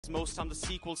Most time the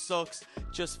sequel sucks.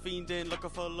 Just fiending,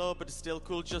 looking for love, but it's still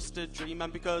cool just to dream.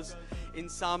 And because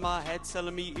inside my head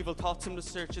telling me evil thoughts, I'm just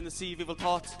searching to see evil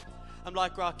thoughts. I'm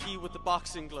like Rocky with the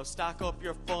boxing glove. Stack up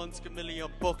your funds, get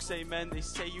million bucks, amen. They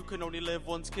say you can only live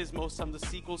once, kids. Most time the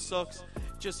sequel sucks.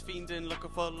 Just fiending, looking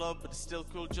for love, but it's still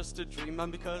cool just to dream.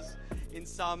 And because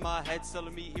inside my head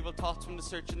telling me evil thoughts, I'm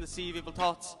just searching to see evil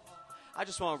thoughts. I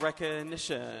just want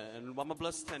recognition, want my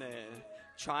blood's thinning.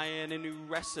 Trying a new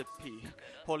recipe,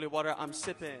 holy water I'm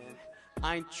sipping.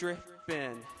 I ain't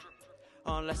dripping,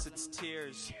 unless it's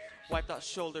tears. Wipe that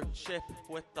shoulder chip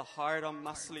with the heart on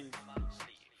my sleeve.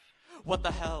 What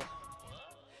the hell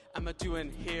am I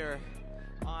doing here?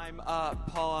 I'm a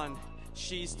pawn,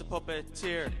 she's the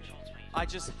puppeteer. I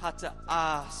just had to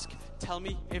ask, tell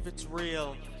me if it's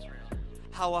real.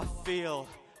 How I feel,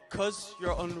 'cause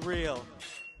you're unreal.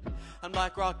 I'm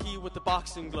like Rocky with the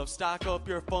boxing glove. Stack up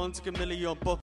your funds, get million bucks.